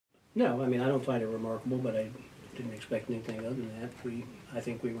No, I mean, I don't find it remarkable, but I didn't expect anything other than that. I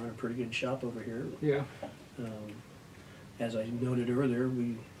think we run a pretty good shop over here. Yeah. Um, as I noted earlier,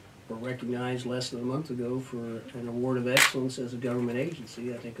 we were recognized less than a month ago for an award of excellence as a government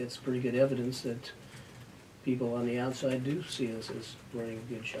agency. I think that's pretty good evidence that people on the outside do see us as running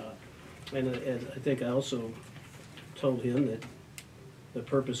a good shop. And I think I also told him that the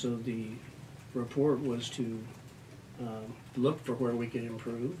purpose of the report was to look for where we could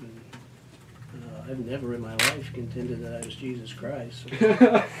improve. And I've never in my life contended that I was Jesus Christ.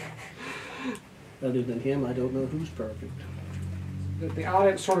 So other than him, I don't know who's perfect. The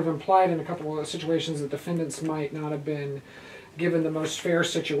audit sort of implied in a couple of situations that defendants might not have been given the most fair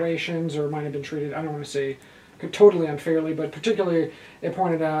situations, or might have been treated, I don't want to say totally unfairly, but particularly it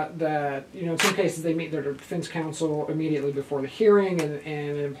pointed out that, you know, in some cases they meet their defense counsel immediately before the hearing, and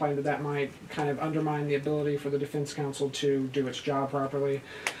it implied that that might kind of undermine the ability for the defense counsel to do its job properly.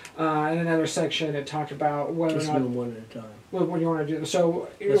 In another section, it talked about whether Let's or not... do them one at a time. What do you want to do? So,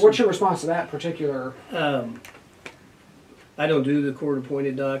 what's your response to that particular... I don't do the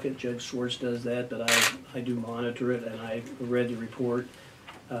court-appointed docket. Judge Swartz does that, but I do monitor it, and I read the report.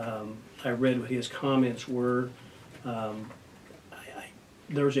 I read what his comments were.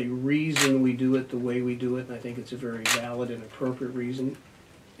 There's a reason we do it the way we do it, and I think it's a very valid and appropriate reason.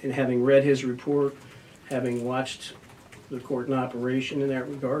 And having read his report, having watched the court in operation in that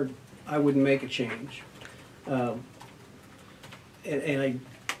regard, I wouldn't make a change.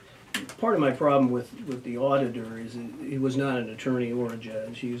 Part of my problem with the auditor is that he was not an attorney or a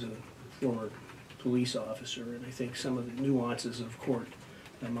judge. He was a former police officer, and I think some of the nuances of court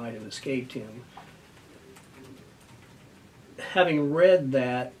that might have escaped him. Having read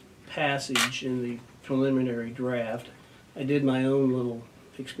that passage in the preliminary draft, I did my own little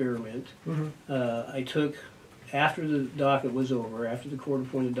experiment. I took, after the docket was over, after the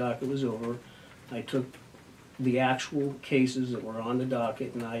court-appointed docket was over, I took the actual cases that were on the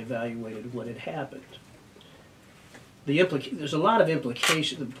docket and I evaluated what had happened. There's a lot of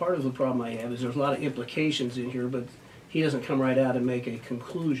implications. Part of the problem I have is there's a lot of implications in here, but he doesn't come right out and make a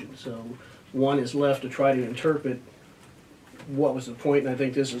conclusion. So one is left to try to interpret what was the point, and I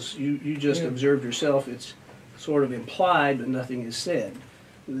think this is, you just observed yourself, it's sort of implied, but nothing is said.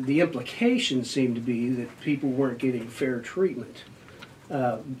 The implications seem to be that people weren't getting fair treatment.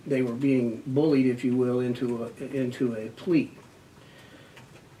 They were being bullied, if you will, into a plea.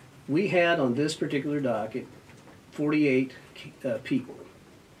 We had on this particular docket 48 people.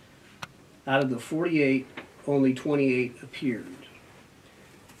 Out of the 48, only 28 appeared.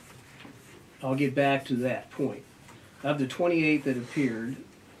 I'll get back to that point. Of the 28 that appeared,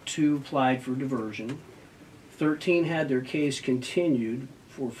 2 applied for diversion, 13 had their case continued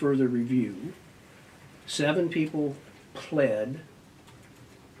for further review, 7 people pled,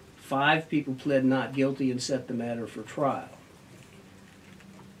 5 people pled not guilty and set the matter for trial.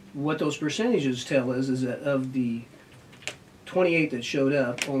 What those percentages tell us is that of the 28 that showed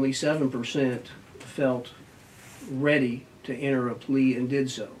up, only 7% felt ready to enter a plea and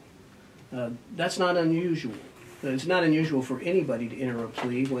did so. That's not unusual. It's not unusual for anybody to enter a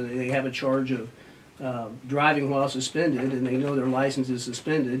plea when they have a charge of driving while suspended and they know their license is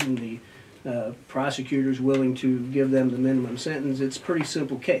suspended and the prosecutor's willing to give them the minimum sentence. It's a pretty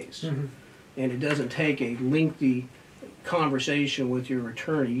simple case. And it doesn't take a lengthy conversation with your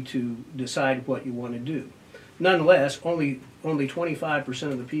attorney to decide what you want to do. Nonetheless, only 25%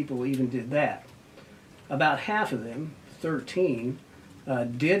 of the people even did that. About half of them, 13,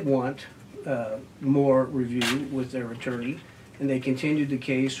 did want more review with their attorney, and they continued the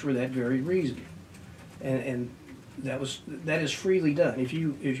case for that very reason. And that is freely done. If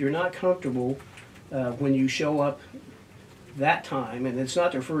you're not comfortable when you show up that time, and it's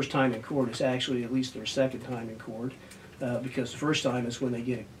not their first time in court, it's actually at least their second time in court, because the first time is when they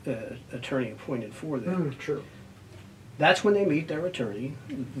get an attorney appointed for them. True. That's when they meet their attorney.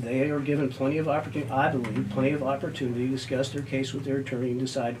 They are given plenty of opportunity, I believe, plenty of opportunity to discuss their case with their attorney and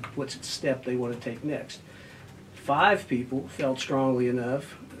decide what step they want to take next. 5 people felt strongly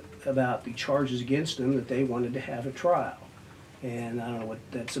enough about the charges against them that they wanted to have a trial. And I don't know what,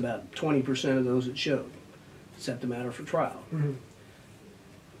 that's about 20% of those that showed. Set the matter for trial.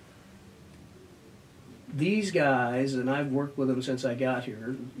 These guys, and I've worked with them since I got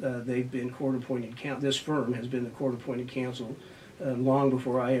here, they've been court-appointed counsel. This firm has been the court-appointed counsel long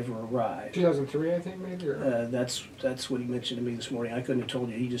before I ever arrived. 2003, I think, maybe? Or? That's what he mentioned to me this morning. I couldn't have told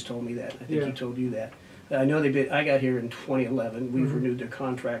you. He just told me that. I think he told you that. I know I got here in 2011. We've renewed their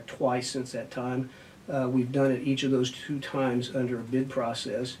contract twice since that time. We've done it each of those 2 times under a bid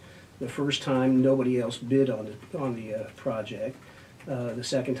process. The first time, nobody else bid on the project. The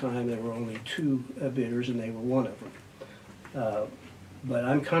second time, there were only 2 bidders, and they were one of them. But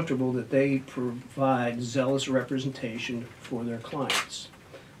I'm comfortable that they provide zealous representation for their clients.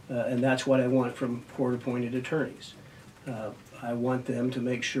 And that's what I want from court-appointed attorneys. I want them to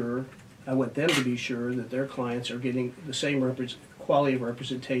make sure, I want them to be sure that their clients are getting the same quality of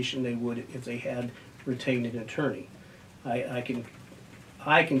representation they would if they had retained an attorney. I can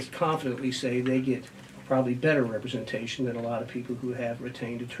confidently say they get probably better representation than a lot of people who have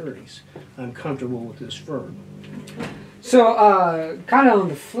retained attorneys. I'm comfortable with this firm. So, kind of on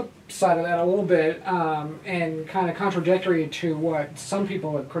the flip side of that a little bit, and kind of contradictory to what some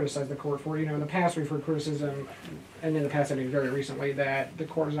people have criticized the court for. You know, in the past we've heard criticism, and in the past I mean very recently, that the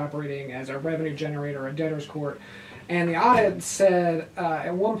court is operating as a revenue generator, a debtor's court. And the audit said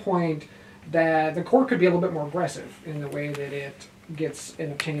at one point that the court could be a little bit more aggressive in the way that it gets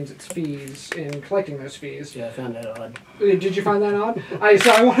and obtains its fees in collecting those fees. Yeah, I found that odd. Did you find that odd?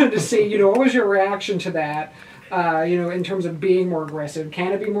 So I wanted to see, you know, what was your reaction to that? You know, in terms of being more aggressive,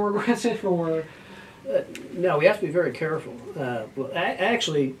 can it be more aggressive, or? No, we have to be very careful. Well,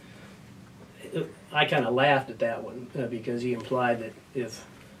 actually, I kind of laughed at that one because he implied that if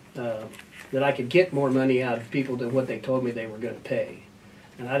that I could get more money out of people than what they told me they were going to pay.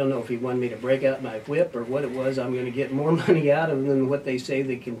 And I don't know if he wanted me to break out my whip or what it was. I'm going to get more money out of them than what they say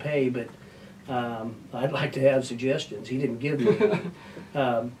they can pay, but I'd like to have suggestions. He didn't give me any.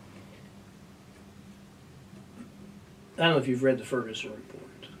 I don't know if you've read the Ferguson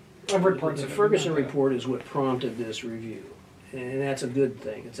report. I've read parts The of it. Ferguson report is what prompted this review, and that's a good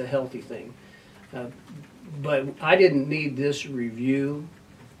thing. It's a healthy thing. But I didn't need this review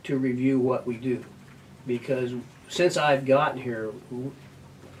to review what we do, because since I've gotten here,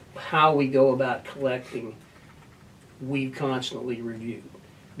 how we go about collecting, we've constantly reviewed,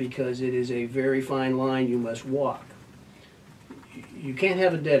 because it is a very fine line you must walk. You can't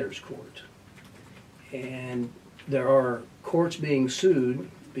have a debtor's court, and there are courts being sued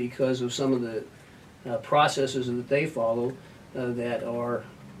because of some of the processes that they follow that are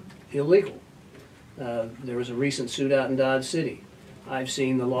illegal. There was a recent suit out in Dodge City. I've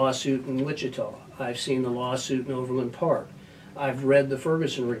seen the lawsuit in Wichita. I've seen the lawsuit in Overland Park. I've read the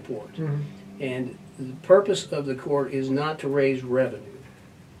Ferguson report. Mm-hmm. And the purpose of the court is not to raise revenue,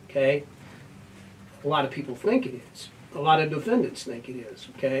 okay? A lot of people think it is. A lot of defendants think it is,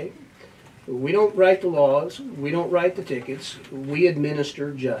 okay? We don't write the laws. We don't write the tickets. We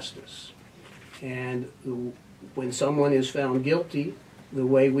administer justice. And when someone is found guilty, the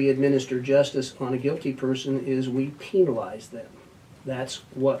way we administer justice on a guilty person is we penalize them. That's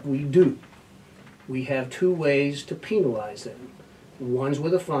what we do. We have 2 ways to penalize them. One's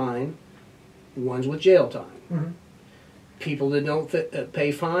with a fine, one's with jail time. Mm-hmm. People that don't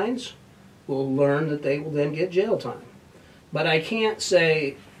pay fines will learn that they will then get jail time. But I can't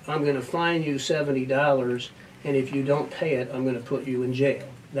say, I'm going to fine you $70, and if you don't pay it, I'm going to put you in jail.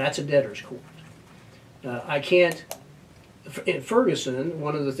 That's a debtor's court. I can't. In Ferguson,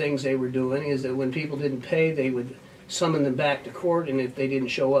 one of the things they were doing is that when people didn't pay, they would summon them back to court, and if they didn't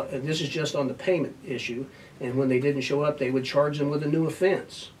show up, and this is just on the payment issue, and when they didn't show up, they would charge them with a new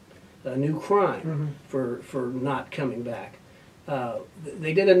offense, a new crime, mm-hmm. for not coming back.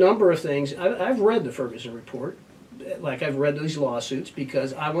 They did a number of things. I've read the Ferguson report, like I've read these lawsuits,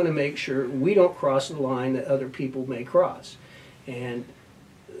 because I want to make sure we don't cross the line that other people may cross. And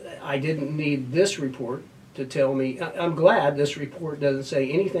I didn't need this report to tell me. I'm glad this report doesn't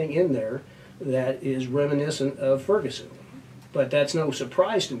say anything in there that is reminiscent of Ferguson. But that's no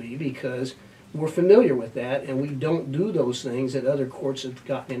surprise to me, because we're familiar with that, and we don't do those things that other courts have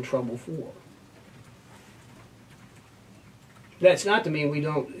gotten in trouble for. That's not to mean we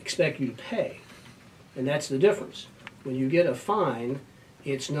don't expect you to pay, and that's the difference. When you get a fine,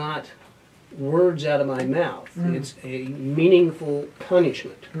 it's not words out of my mouth. Mm-hmm. It's a meaningful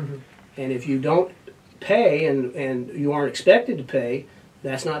punishment. Mm-hmm. And if you don't pay and you aren't expected to pay,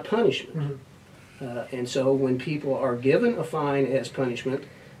 that's not punishment. Mm-hmm. And so when people are given a fine as punishment,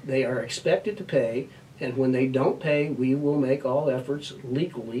 they are expected to pay, and when they don't pay, we will make all efforts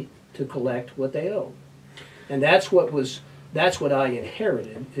legally to collect what they owe. And that's what I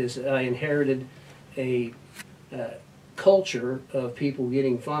inherited, is that I inherited a culture of people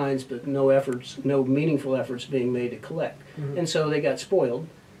getting fines, but no meaningful efforts being made to collect. Mm-hmm. And so they got spoiled,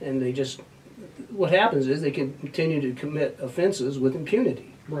 and they just, what happens is they can continue to commit offenses with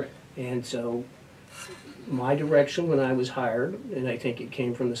impunity. Right. And so my direction when I was hired, and I think it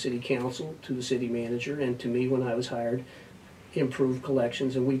came from the city council to the city manager and to me when I was hired, improved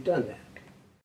collections, and we've done that.